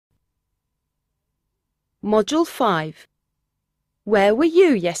Module 5. Where were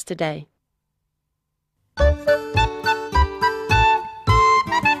you yesterday?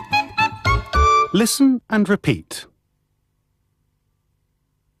 Listen and repeat.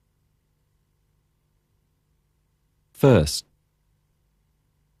 First,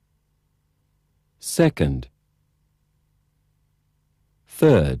 second,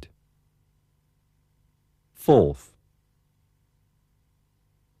 third, fourth,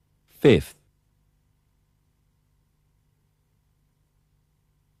 fifth,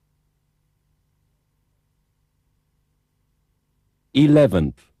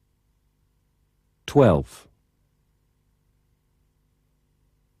 eleventh, 12th,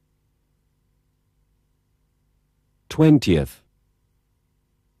 20th,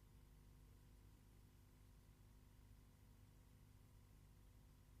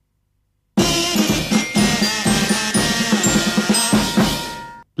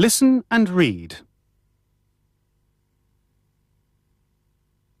 'Listen and read.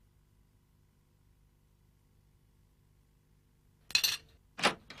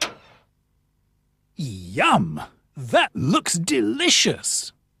 Yum! That looks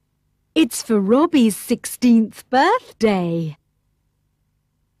delicious. It's for Robbie's 16th birthday.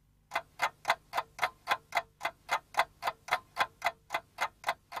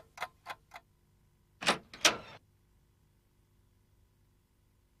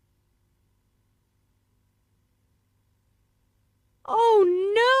 Oh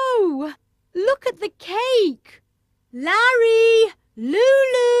no! Look at the cake! Larry!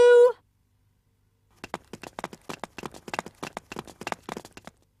 Lulu!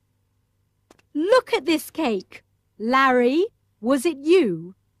 Look at this cake. Larry, was it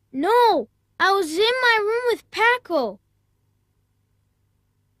you? No, I was in my room with Paco.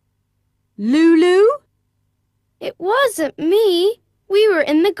 Lulu? It wasn't me. We were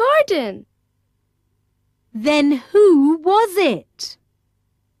in the garden. Then who was it?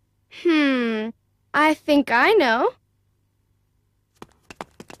 I think I know.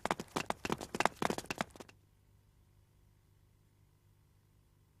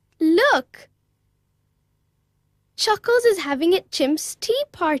 Look! Chuckles is having a Chimp's tea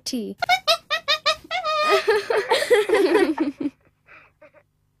party.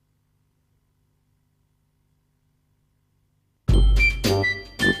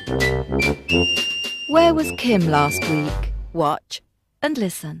 Where was Kim last week? Watch and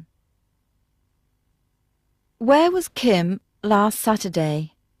listen. Where was Kim last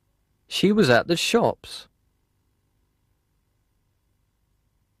Saturday? She was at the shops.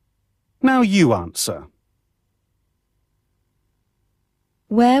 Now you answer.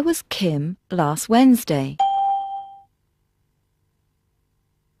 Where was Kim last Wednesday?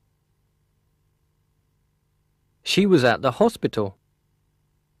 She was at the hospital.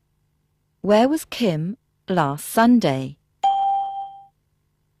 Where was Kim last Sunday?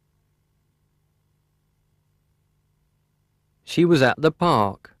 She was at the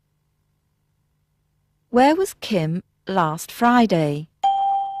park. Where was Kim last Friday?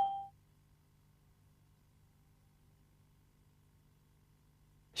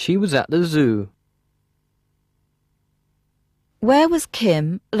 She was at the zoo. Where was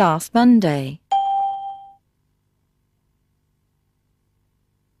Kim last Monday?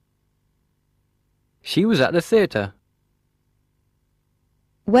 She was at the theatre.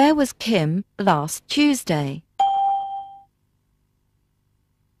 Where was Kim last Tuesday?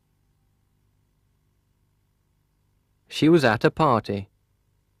 She was at a party.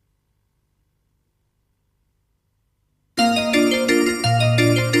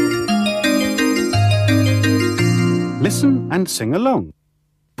 Listen and sing along.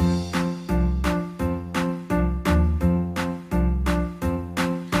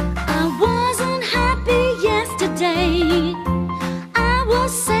 I wasn't happy yesterday. I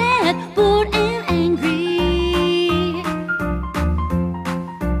was sad, bored and angry.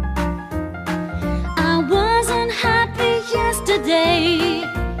 I wasn't happy yesterday.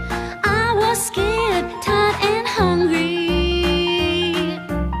 I was scared, tired and hungry.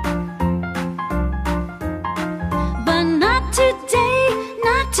 But not today,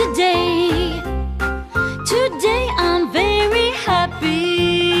 not today. Today I'm very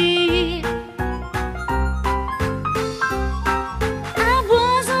happy. I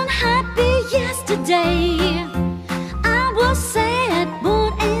wasn't happy yesterday. I was sad,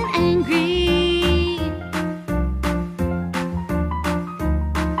 bored and angry.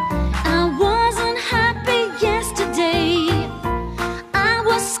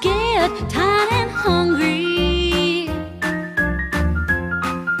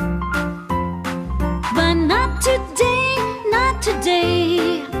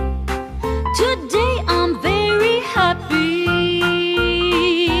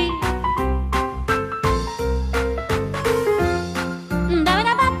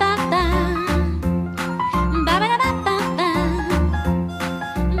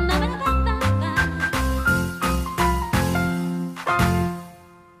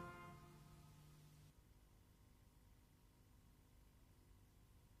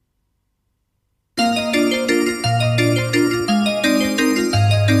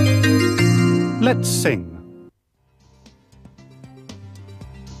 Let's sing.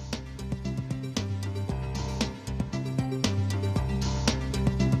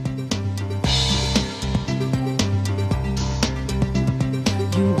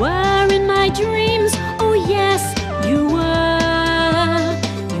 You were in my dreams, oh yes, you were.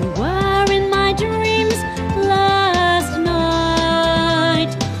 You were in my dreams last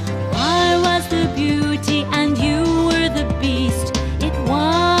night. I was the beauty and you were the beast. It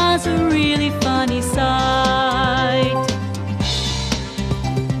was a really funny sight.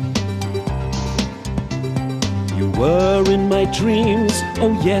 You were in my dreams,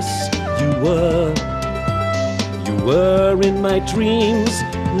 oh yes, you were. You were in my dreams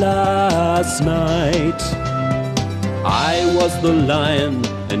last night. I was the lion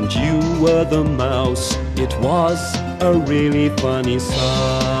and you were the mouse. It was a really funny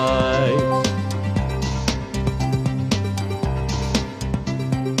sight.